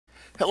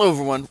Hello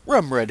everyone,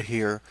 Rumred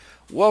here.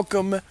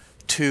 Welcome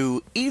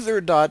to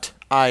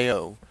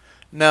Either.io.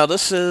 Now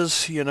this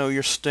is,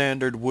 your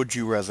standard would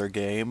you rather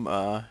game.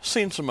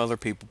 Seen some other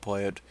people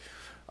play it.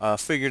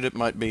 Figured it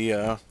might be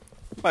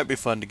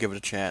fun to give it a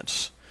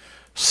chance.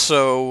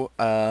 So,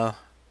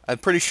 I'm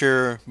pretty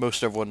sure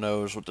most everyone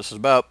knows what this is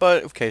about,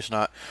 but in case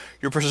not,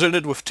 you're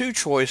presented with two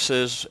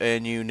choices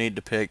and you need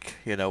to pick,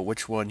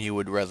 which one you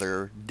would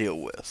rather deal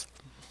with.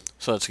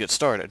 So let's get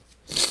started.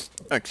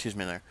 Excuse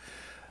me there.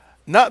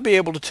 Not be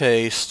able to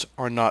taste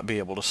or not be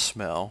able to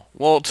smell.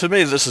 Well, to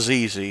me, this is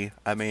easy.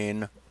 I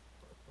mean,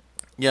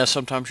 yeah,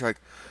 sometimes you're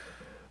like,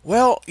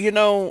 well,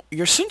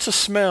 your sense of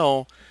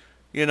smell,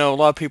 a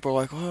lot of people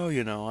are like, well,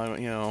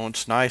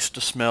 it's nice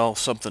to smell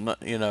something,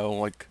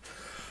 like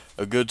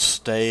a good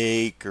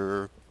steak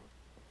or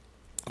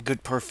a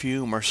good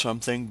perfume or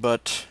something,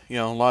 but, a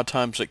lot of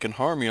times it can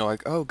harm you,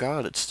 like, oh,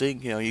 God, it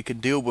stinks, you can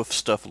deal with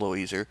stuff a little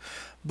easier.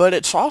 But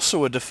it's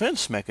also a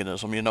defense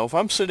mechanism, if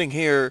I'm sitting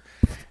here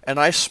and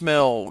I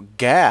smell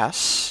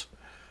gas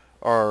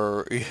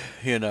or,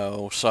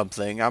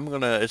 something,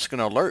 it's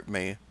gonna alert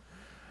me.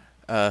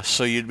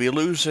 So you'd be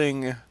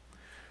losing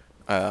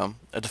a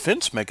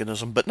defense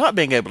mechanism, but not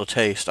being able to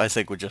taste, I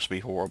think, would just be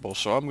horrible.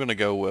 So I'm gonna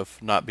go with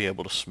not be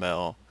able to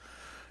smell,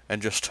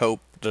 and just hope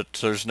that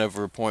there's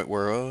never a point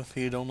where, oh, if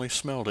he'd only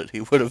smelled it,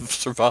 he would have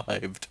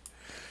survived.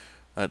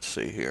 Let's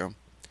see here.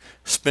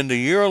 Spend a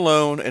year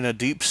alone in a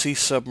deep-sea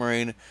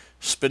submarine.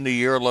 Spend a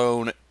year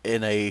alone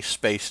in a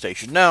space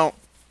station. Now,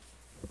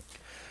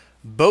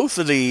 both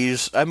of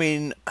these, I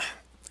mean,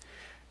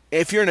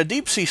 if you're in a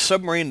deep-sea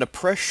submarine, the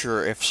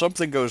pressure, if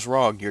something goes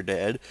wrong, you're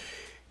dead.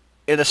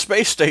 In a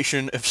space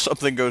station, if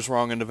something goes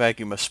wrong in the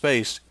vacuum of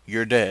space,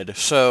 you're dead.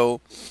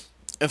 So,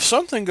 if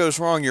something goes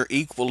wrong, you're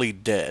equally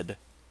dead.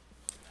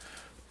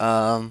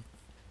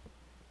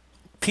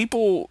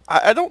 People,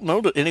 I don't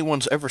know that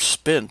anyone's ever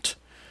spent,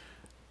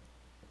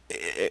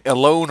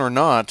 alone or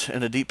not,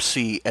 in a deep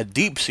sea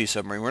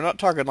submarine. We're not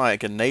talking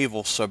like a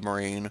naval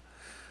submarine.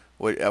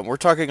 We're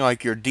talking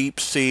like your deep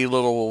sea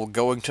little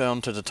going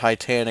down to the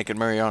Titanic and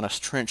Marianas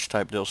Trench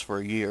type deals for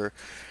a year.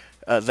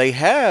 They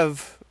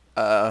have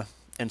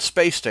in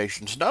space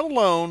stations, not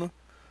alone.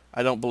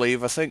 I don't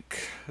believe. I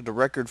think the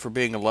record for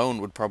being alone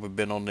would probably have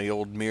been on the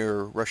old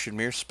Russian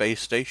Mir space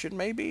station,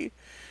 maybe.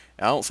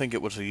 I don't think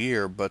it was a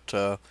year, but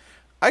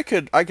I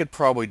could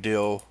probably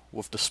deal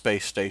with the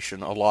space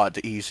station a lot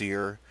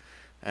easier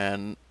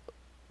and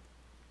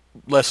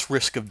less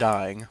risk of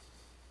dying.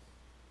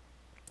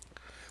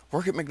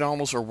 Work at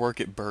McDonald's or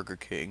work at Burger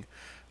King.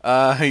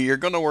 You're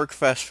going to work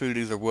fast food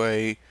either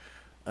way.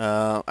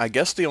 I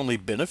guess the only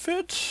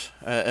benefit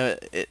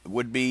it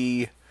would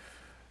be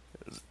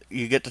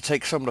you get to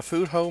take some of the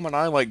food home, and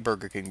I like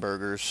Burger King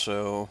burgers,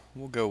 so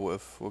we'll go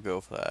with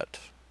that.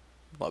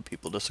 A lot of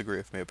people disagree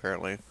with me,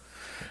 apparently.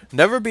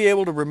 Never be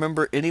able to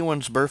remember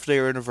anyone's birthday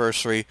or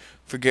anniversary.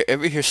 Forget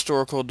every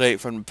historical date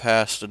from the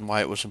past and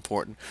why it was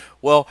important.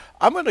 Well,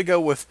 I'm going to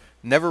go with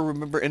never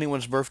remember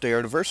anyone's birthday or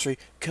anniversary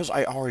because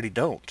I already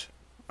don't.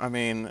 I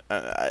mean,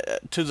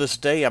 to this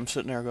day, I'm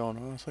sitting there going,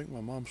 oh, I think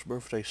my mom's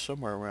birthday's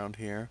somewhere around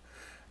here.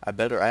 I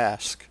better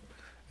ask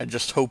and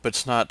just hope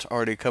it's not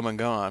already come and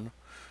gone.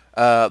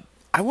 I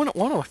wouldn't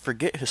want to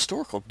forget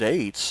historical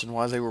dates and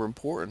why they were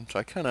important.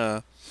 I kind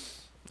of,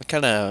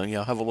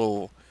 have a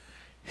little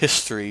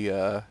history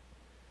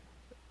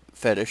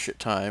fetish at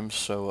times,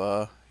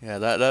 so yeah,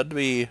 that'd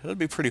be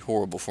pretty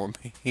horrible for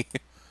me.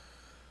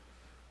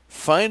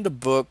 Find a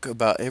book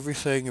about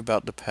everything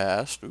about the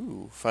past.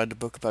 Ooh, find a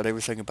book about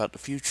everything about the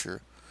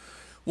future.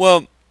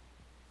 Well,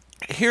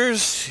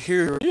 here's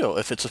the deal.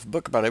 If it's a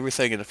book about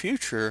everything in the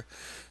future,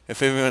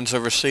 if anyone's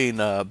ever seen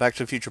Back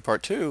to the Future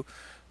Part 2,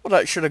 well,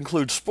 that should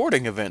include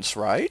sporting events,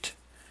 right?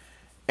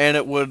 And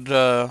it would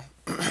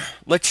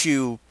let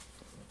you,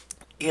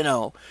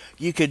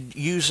 you could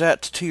use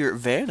that to your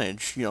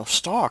advantage,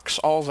 stocks,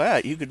 all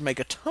that. You could make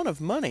a ton of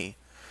money.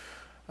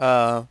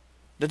 The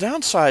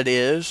downside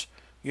is,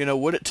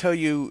 would it tell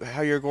you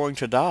how you're going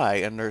to die?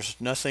 And there's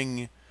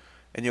nothing,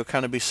 and you'll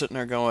kind of be sitting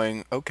there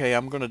going, okay,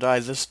 I'm going to die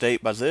this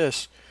date by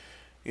this.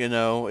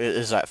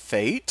 Is that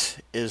fate?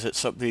 Is it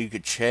something you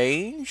could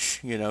change?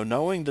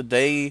 Knowing the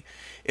day,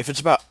 if it's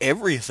about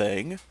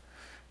everything,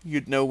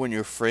 you'd know when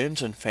your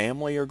friends and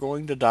family are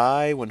going to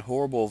die, when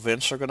horrible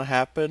events are going to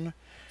happen.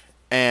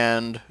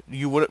 And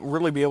you wouldn't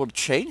really be able to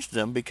change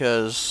them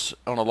because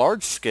on a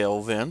large scale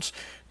events,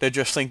 they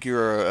just think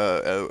you're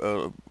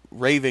a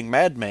raving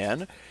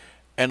madman.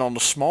 And on the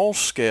small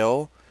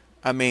scale,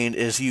 I mean,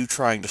 is you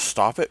trying to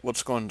stop it?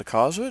 What's going to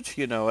cause it?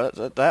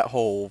 That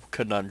whole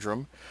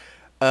conundrum.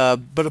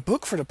 But a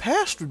book for the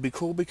past would be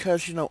cool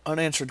because,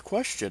 unanswered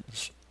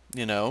questions,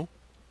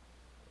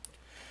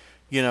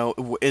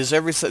 is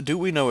everything, do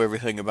we know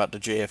everything about the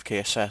JFK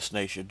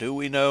assassination? Do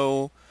we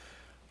know,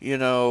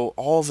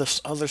 all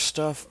this other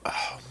stuff?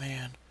 Oh,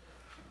 man.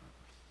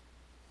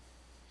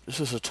 This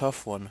is a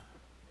tough one.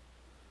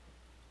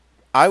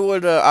 I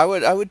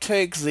would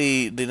take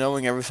the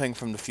knowing everything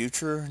from the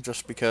future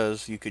just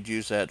because you could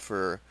use that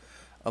for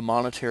a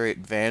monetary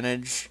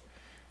advantage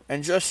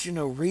and just,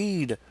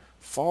 read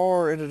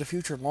far into the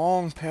future,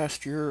 long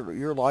past your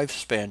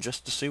lifespan,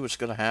 just to see what's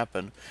going to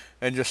happen,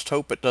 and just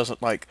hope it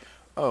doesn't like,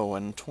 oh,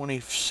 in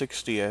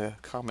 2060 a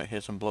comet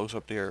hits and blows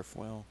up the Earth.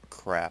 Well,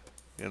 crap,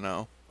 you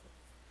know.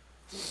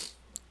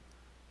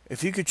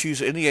 If you could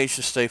choose any age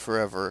to stay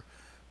forever,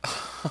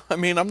 I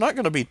mean, I'm not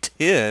going to be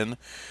 10.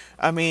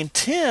 I mean,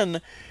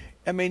 10.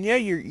 I mean, yeah,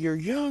 you're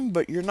young,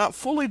 but you're not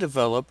fully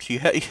developed.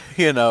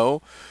 You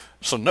know,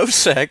 so no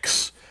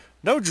sex,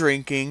 no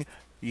drinking.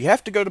 You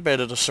have to go to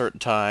bed at a certain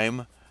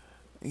time.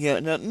 Yeah,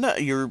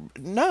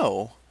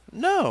 no.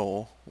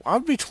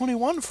 I'd be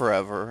 21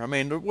 forever. I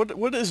mean,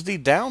 what is the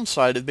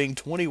downside of being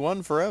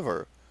 21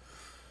 forever?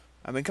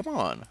 I mean, come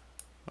on.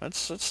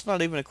 That's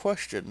not even a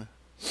question.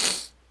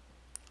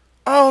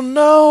 Oh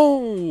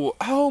no!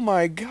 Oh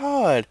my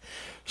God!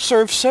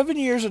 Serve 7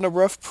 years in a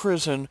rough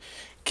prison.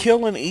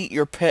 Kill and eat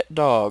your pet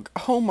dog.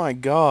 Oh my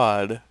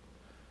God.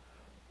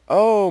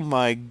 Oh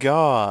my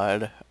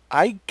God.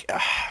 I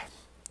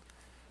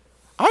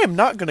am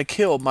not going to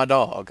kill my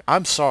dog.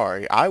 I'm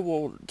sorry. I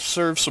will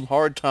serve some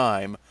hard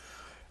time.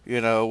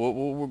 You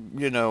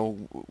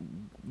know,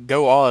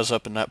 go Oz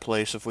up in that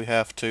place if we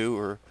have to,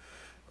 or,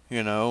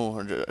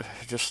 or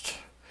just,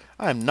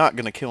 I'm not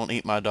going to kill and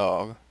eat my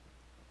dog.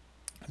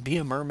 Be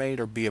a mermaid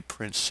or be a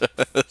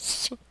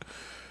princess.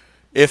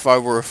 If I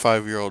were a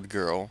 5-year-old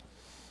girl.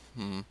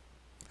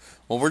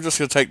 Well, we're just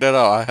going to take that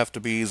out. I have to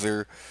be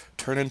either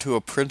turn into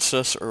a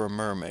princess or a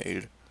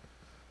mermaid.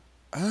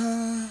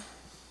 I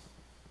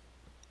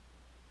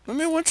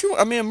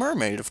mean, a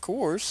mermaid, of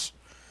course.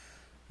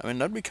 I mean,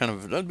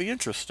 that'd be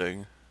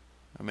interesting.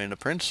 I mean, a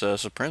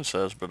princess,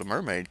 but a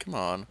mermaid, come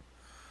on.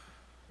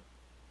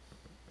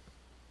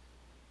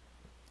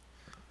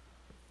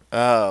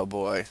 Oh,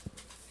 boy.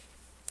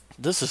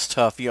 This is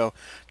tough,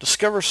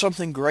 Discover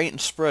something great and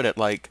spread it,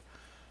 like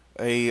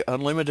a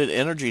unlimited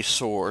energy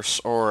source,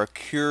 or a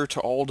cure to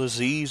all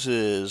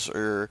diseases,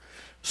 or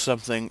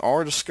something,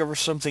 or discover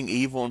something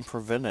evil and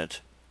prevent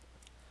it.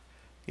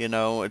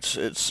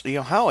 It's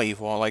how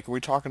evil? Like,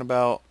 we're talking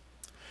about,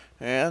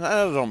 and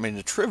I don't mean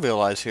to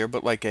trivialize here,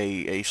 but like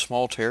a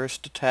small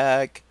terrorist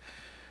attack,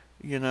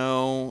 you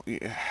know,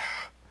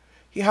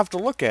 you have to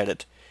look at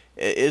it.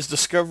 Is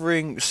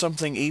discovering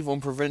something evil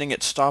and preventing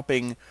it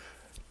stopping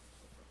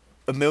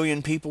a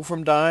million people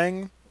from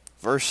dying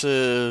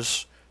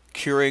versus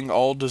curing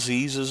all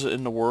diseases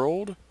in the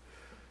world?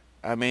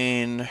 I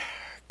mean,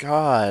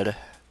 God.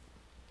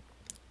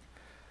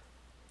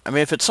 I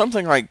mean, if it's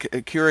something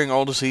like curing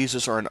all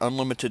diseases or an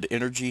unlimited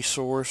energy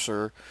source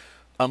or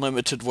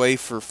unlimited way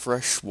for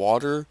fresh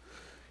water,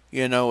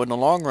 in the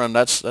long run,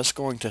 that's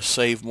going to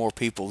save more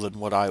people than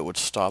what I would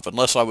stop,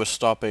 unless I was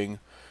stopping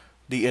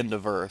the end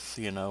of Earth,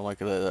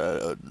 like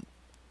a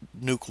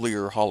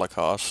nuclear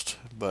holocaust.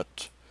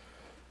 But,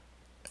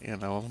 I'm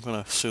going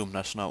to assume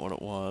that's not what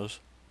it was.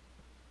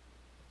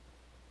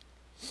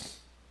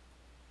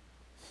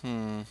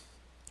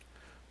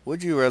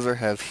 Would you rather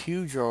have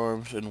huge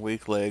arms and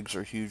weak legs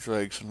or huge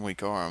legs and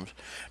weak arms?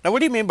 Now, what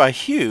do you mean by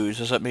huge?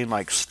 Does that mean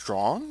like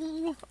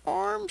strong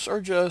arms or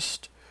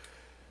just,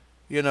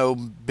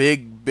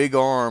 big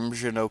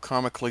arms,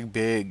 comically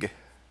big?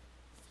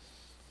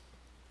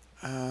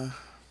 Uh,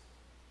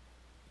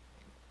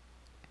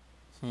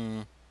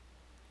 hmm.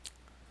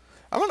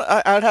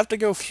 I'd have to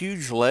go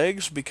huge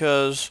legs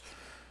because,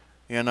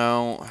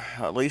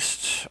 at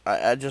least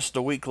I just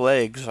the weak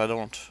legs. I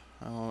don't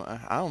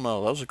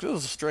know. That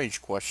was a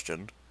strange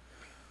question.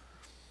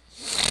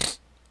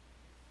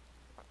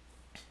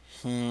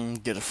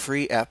 Get a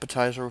free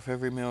appetizer with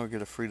every meal or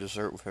get a free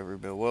dessert with every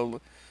meal?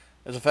 Well,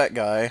 as a fat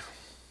guy,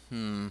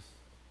 hmm.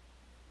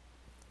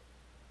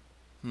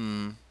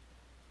 Hmm.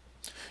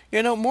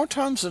 More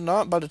times than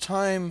not, by the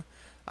time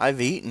I've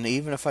eaten,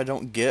 even if I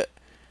don't get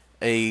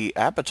a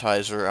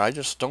appetizer, I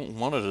just don't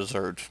want a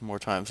dessert more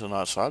times than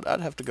not. So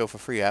I'd have to go for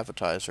free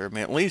appetizer. I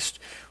mean, at least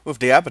with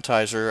the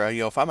appetizer,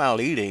 if I'm out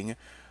eating,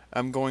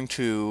 I'm going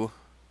to,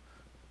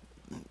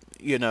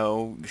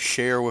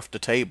 share with the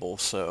table.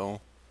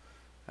 So,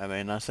 I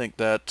mean, I think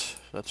that's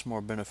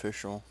more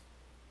beneficial.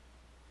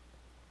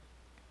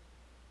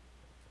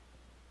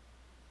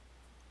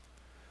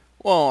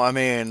 Well, I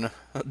mean,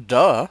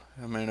 duh.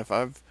 I mean, if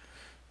I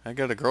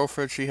got a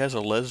girlfriend, she has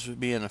a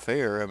lesbian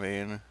affair. I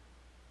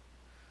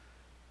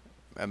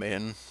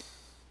mean,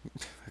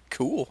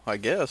 cool, I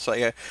guess.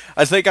 I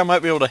think I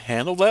might be able to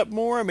handle that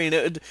more. I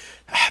mean,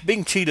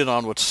 being cheated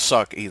on would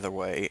suck either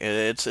way.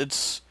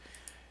 It's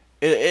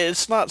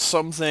not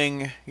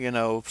something,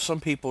 some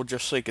people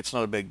just think it's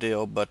not a big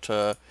deal,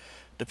 but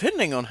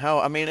depending on how,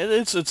 I mean,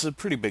 it's a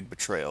pretty big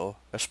betrayal,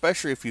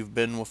 especially if you've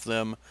been with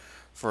them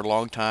for a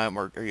long time,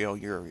 or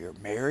you're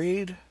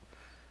married.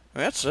 I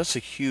mean, that's a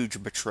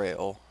huge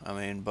betrayal. I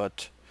mean,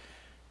 but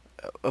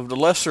of the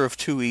lesser of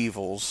two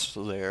evils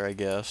there, I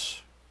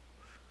guess.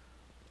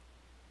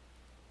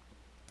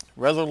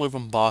 Rather live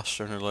in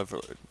Boston live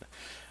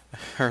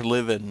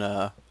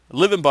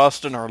in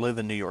Boston or live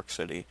in New York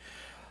City.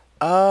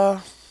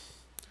 Uh,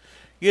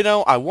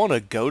 I want to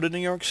go to New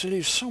York City.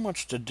 There's so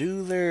much to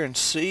do there and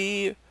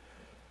see.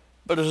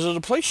 But is it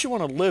a place you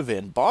want to live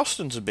in?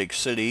 Boston's a big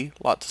city,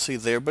 a lot to see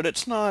there, but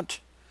it's not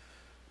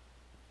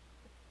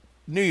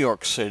New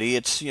York City.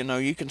 It's,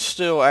 you can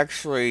still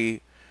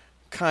actually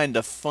kind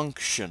of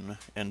function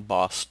in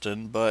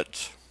Boston,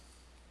 but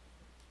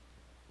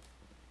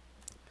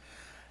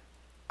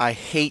I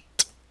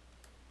hate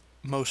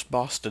most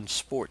Boston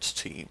sports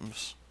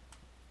teams.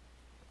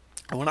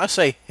 And when I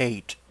say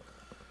hate,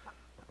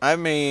 I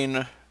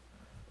mean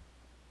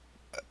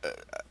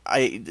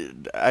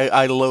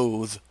I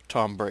loathe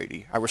Tom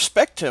Brady. I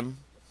respect him.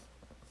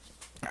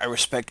 I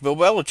respect Bill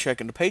Belichick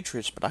and the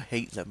Patriots, but I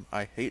hate them.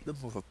 I hate them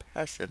with a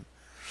passion.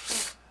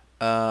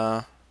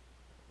 Uh,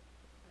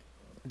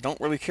 don't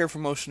really care for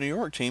most New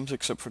York teams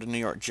except for the New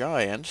York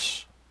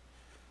Giants.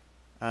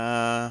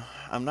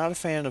 I'm not a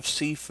fan of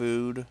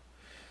seafood.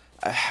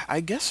 I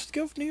guess I'd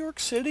go with New York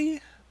City,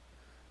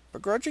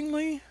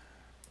 begrudgingly.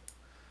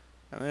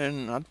 I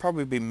mean, I'd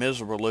probably be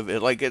miserable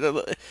living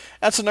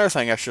that's another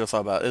thing I should have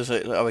thought about. Is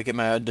it like am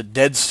I the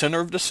dead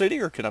center of the city,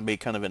 or can I be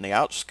kind of in the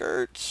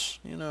outskirts?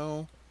 I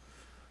don't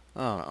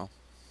know.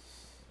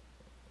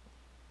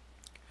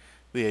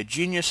 Be a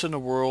genius in a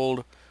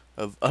world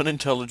of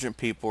unintelligent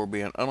people, or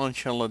be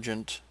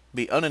unintelligent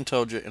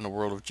in a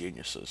world of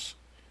geniuses.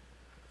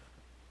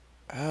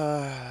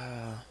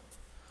 Well,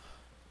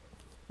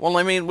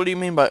 I mean, what do you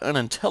mean by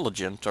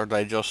unintelligent? Are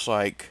they just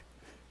like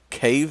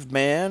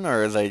caveman,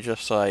 or are they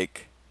just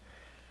like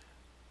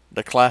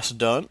the class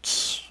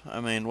dunce?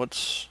 I mean,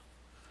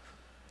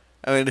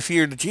 if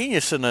you're the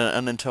genius in an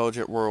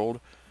unintelligent world,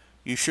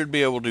 you should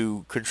be able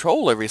to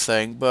control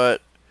everything,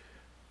 but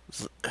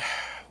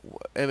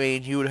I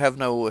mean, you would have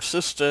no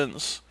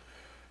assistance.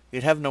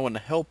 You'd have no one to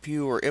help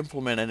you or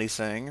implement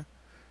anything,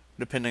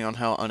 depending on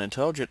how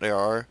unintelligent they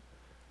are.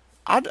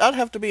 I'd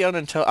have to be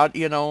unintelligent.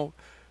 Do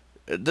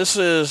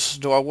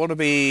I want to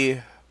be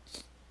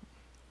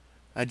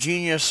a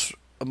genius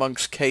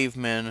amongst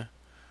cavemen,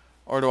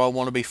 or do I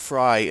want to be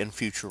Fry in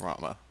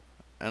Futurama?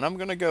 And I'm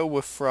going to go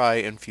with Fry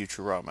in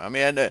Futurama. I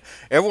mean,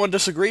 everyone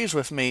disagrees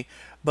with me,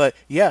 but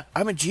yeah,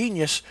 I'm a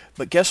genius,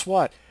 but guess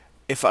what?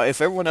 If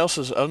everyone else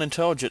is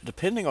unintelligent,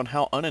 depending on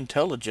how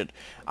unintelligent,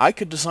 I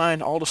could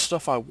design all the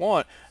stuff I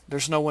want.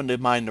 There's no one to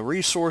mine the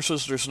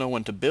resources. There's no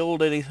one to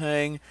build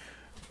anything.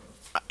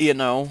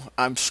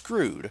 I'm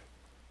screwed.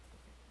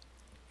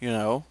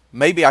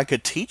 Maybe I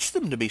could teach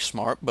them to be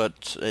smart,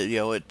 but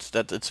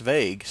it's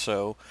vague.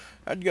 So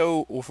I'd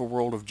go with a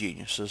world of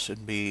geniuses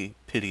and be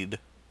pitied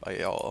by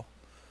y'all.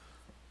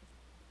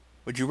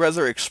 Would you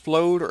rather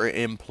explode or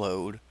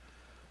implode?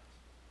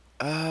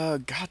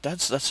 God,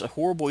 that's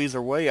horrible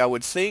either way. I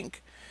would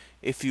think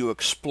if you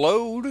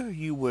explode,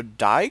 you would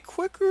die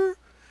quicker.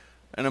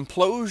 An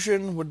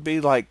implosion would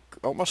be like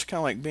almost kind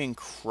of like being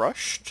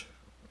crushed.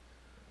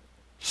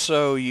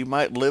 So you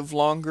might live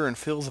longer and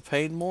feel the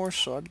pain more,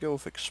 so I'd go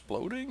with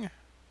exploding.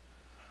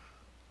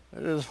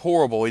 It is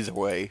horrible either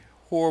way.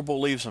 Horrible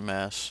leaves a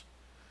mess.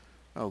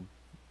 Oh,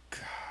 God.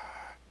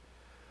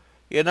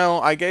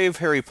 I gave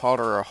Harry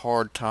Potter a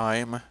hard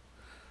time,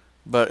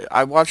 but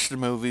I watched the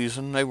movies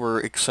and they were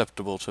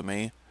acceptable to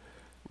me.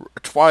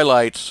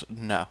 Twilight's,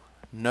 no.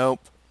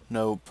 Nope,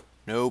 nope,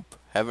 nope.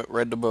 Haven't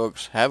read the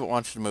books, haven't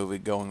watched the movie,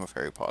 going with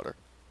Harry Potter.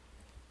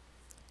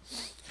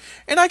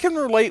 And I can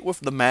relate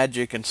with the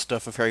magic and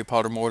stuff of Harry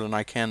Potter more than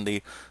I can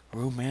the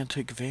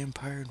romantic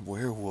vampire and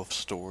werewolf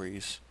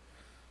stories.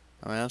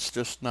 I mean, that's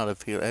just not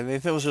appealing. I mean,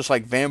 if it was just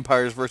like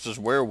vampires versus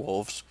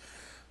werewolves,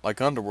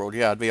 like Underworld,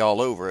 yeah, I'd be all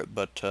over it,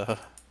 but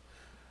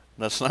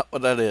that's not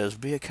what that is.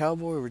 Be a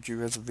cowboy, or would you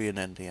rather be an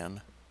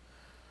Indian?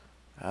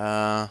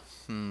 Well,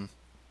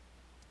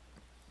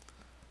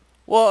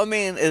 I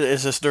mean,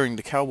 is this during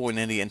the cowboy and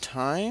Indian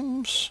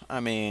times? I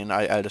mean,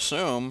 I'd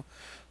assume.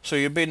 So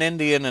you'd be an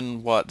Indian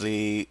in, what,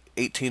 the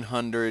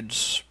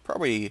 1800s,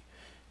 probably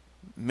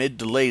mid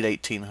to late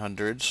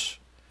 1800s,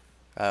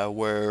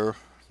 where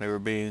they were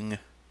being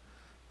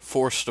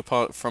forced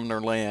upon from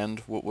their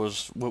land,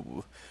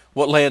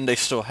 what land they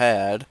still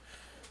had,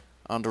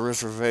 on the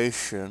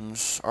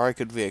reservations. Or I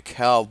could be a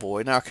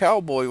cowboy. Now, a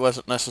cowboy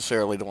wasn't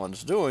necessarily the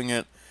ones doing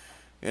it.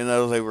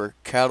 They were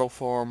cattle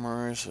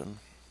farmers, and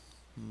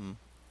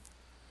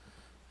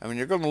I mean,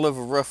 you're going to live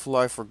a rough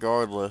life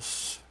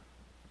regardless,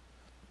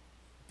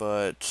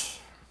 but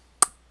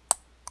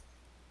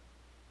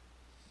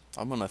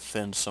I'm going to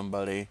offend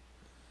somebody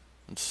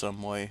in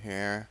some way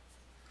here.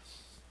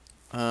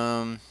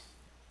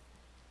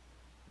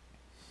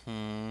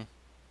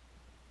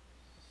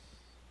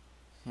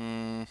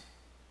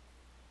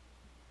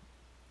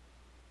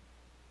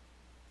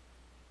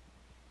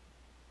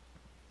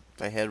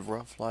 They had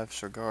rough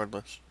lives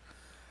regardless.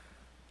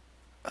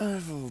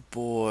 Oh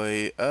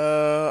boy,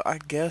 I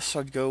guess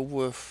I'd go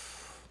with,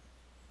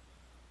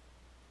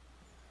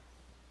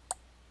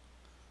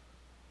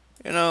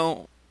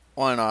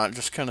 why not?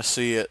 Just kind of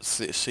see it,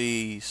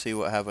 see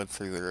what happened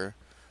through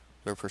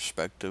their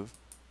perspective.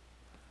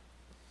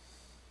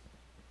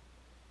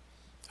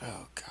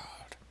 Oh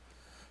God.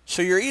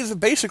 So you're either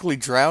basically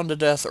drowned to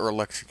death or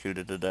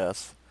electrocuted to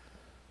death.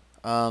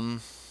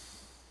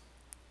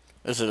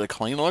 Is it a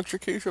clean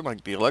electrocution,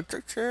 like the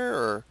electric chair,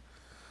 or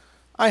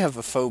I have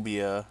a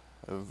phobia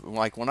of,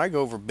 like, when I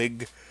go over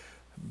big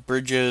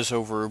bridges,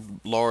 over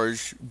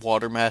large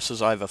water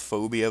masses, I have a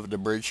phobia of the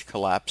bridge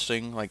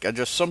collapsing. Like,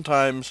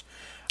 sometimes,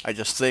 I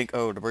just think,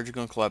 oh, the bridge is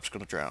going to collapse,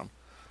 going to drown.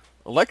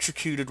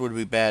 Electrocuted would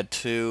be bad,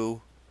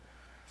 too.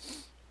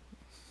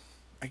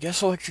 I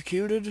guess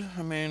electrocuted?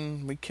 I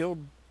mean, we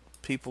killed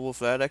people with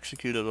that,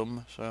 executed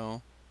them,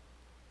 so...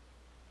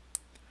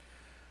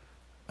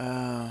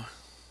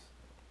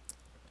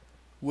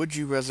 Would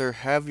you rather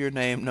have your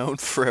name known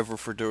forever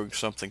for doing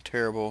something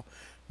terrible,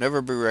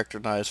 never be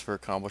recognized for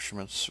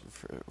accomplishments,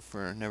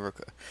 for never...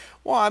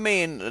 Well, I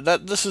mean,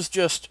 this is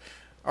just...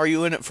 Are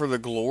you in it for the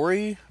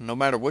glory, no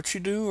matter what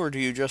you do, or do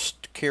you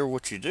just care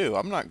what you do?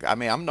 I'm not... I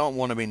mean, I don't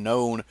want to be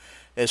known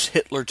as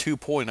Hitler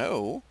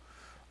 2.0,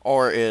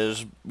 or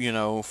as, you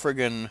know,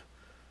 friggin'...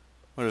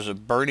 What is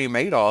it, Bernie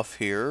Madoff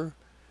here,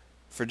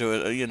 for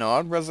doing... You know,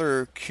 I'd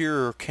rather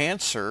cure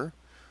cancer...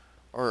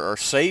 Or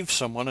save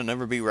someone and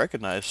never be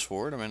recognized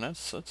for it. I mean,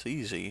 that's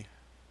easy.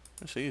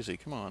 That's easy.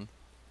 Come on.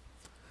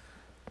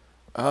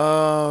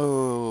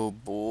 Oh,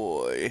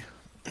 boy.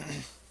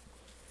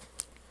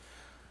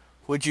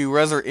 Would you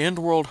rather end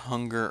world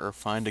hunger or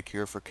find a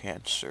cure for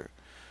cancer?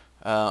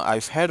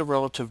 I've had a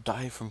relative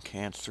die from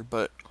cancer,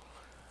 but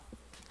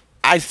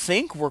I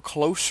think we're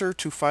closer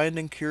to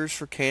finding cures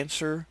for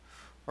cancer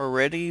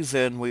already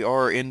than we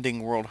are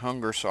ending world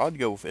hunger, so I'd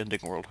go with ending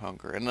world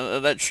hunger. And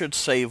that should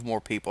save more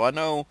people. I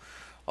know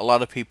a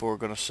lot of people are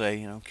going to say,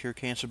 you know, cure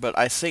cancer, but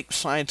I think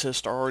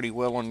scientists are already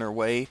well on their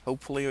way,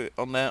 hopefully,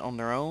 on that on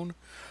their own.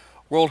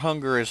 World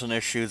hunger is an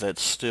issue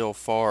that's still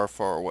far,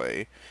 far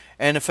away,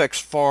 and affects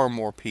far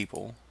more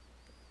people.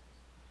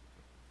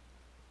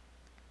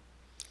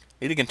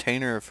 Eat a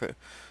container of...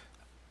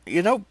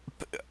 You know,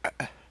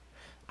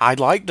 I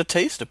like the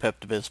taste of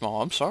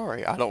Pepto-Bismol. I'm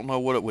sorry. I don't know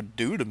what it would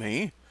do to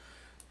me,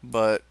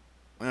 but,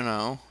 you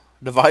know,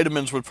 the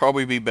vitamins would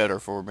probably be better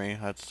for me.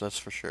 That's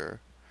for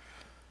sure.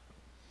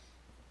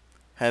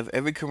 Have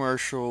every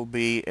commercial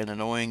be an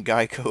annoying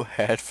Geico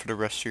ad for the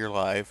rest of your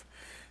life.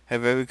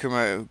 Have every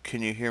commercial...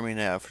 Can you hear me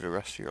now for the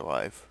rest of your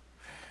life?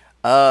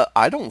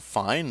 I don't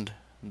find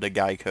the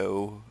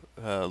Geico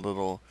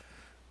little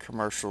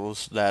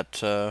commercials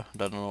that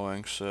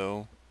annoying,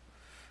 so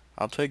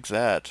I'll take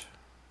that.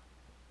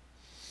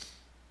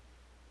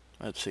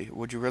 Let's see.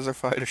 Would you rather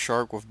fight a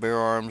shark with bare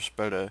arms,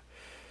 but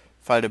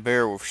fight a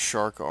bear with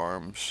shark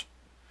arms?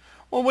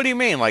 Well, what do you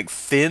mean? Like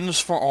fins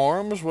for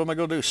arms? What am I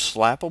going to do?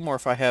 Slap him? Or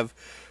if I have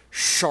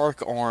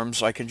shark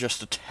arms, I can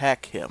just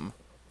attack him?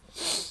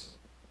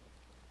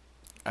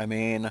 I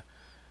mean,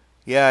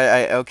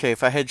 yeah, okay,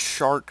 if I had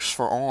sharks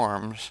for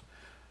arms,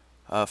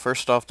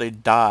 first off,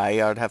 they'd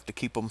die. I'd have to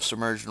keep them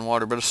submerged in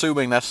water. But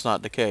assuming that's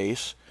not the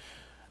case,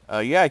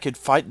 yeah, I could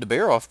fight the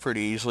bear off pretty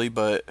easily,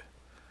 but,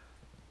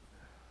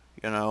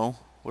 you know,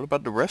 what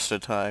about the rest of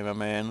the time? I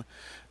mean,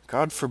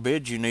 God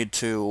forbid you need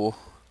to...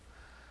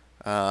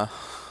 how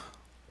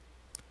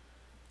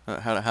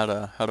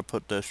to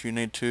put this? You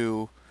need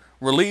to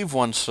relieve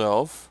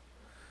oneself,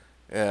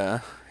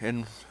 and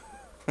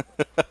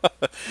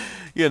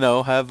you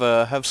know,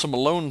 have some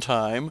alone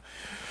time.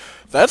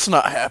 That's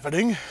not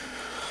happening.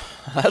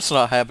 That's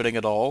not happening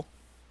at all.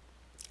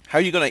 How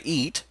are you gonna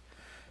eat?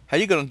 How are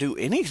you gonna do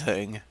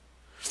anything?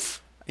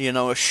 You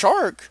know, a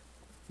shark.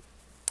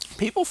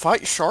 People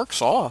fight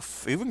sharks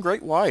off, even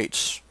great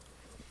whites.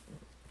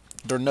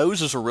 Their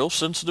noses are real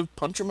sensitive.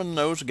 Punch them in the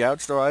nose,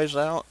 gouge their eyes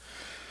out.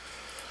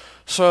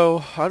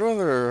 So, I'd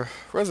rather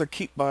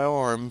keep my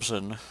arms,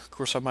 and of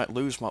course I might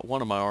lose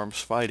one of my arms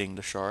fighting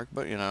the shark,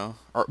 but you know,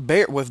 or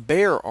with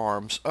bare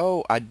arms.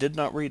 Oh, I did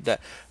not read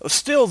that.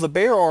 Still, the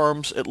bare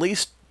arms, at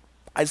least,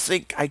 I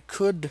think I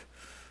could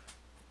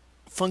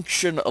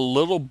function a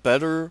little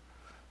better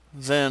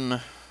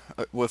than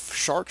with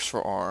sharks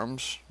for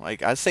arms.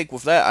 Like, I think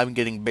with that, I'm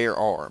getting bare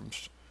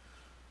arms.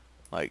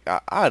 Like,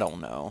 I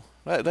don't know.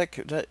 That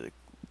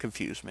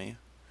confused me.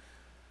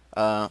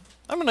 I'm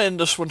going to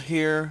end this one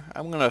here.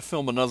 I'm going to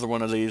film another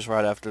one of these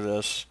right after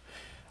this.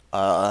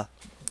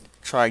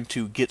 Trying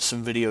to get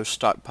some videos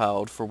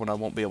stockpiled for when I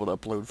won't be able to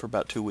upload for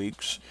about 2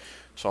 weeks.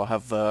 So I'll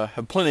have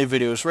plenty of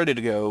videos ready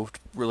to go to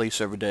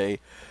release every day.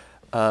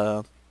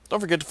 Don't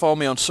forget to follow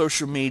me on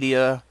social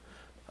media.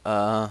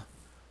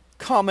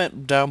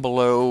 Comment down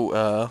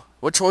below,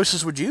 what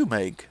choices would you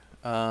make?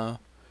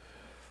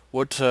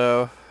 What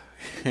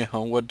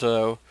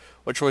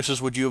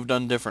choices would you have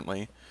done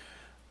differently?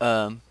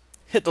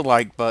 Hit the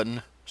like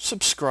button,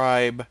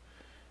 subscribe,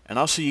 and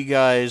I'll see you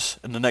guys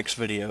in the next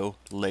video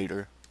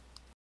later.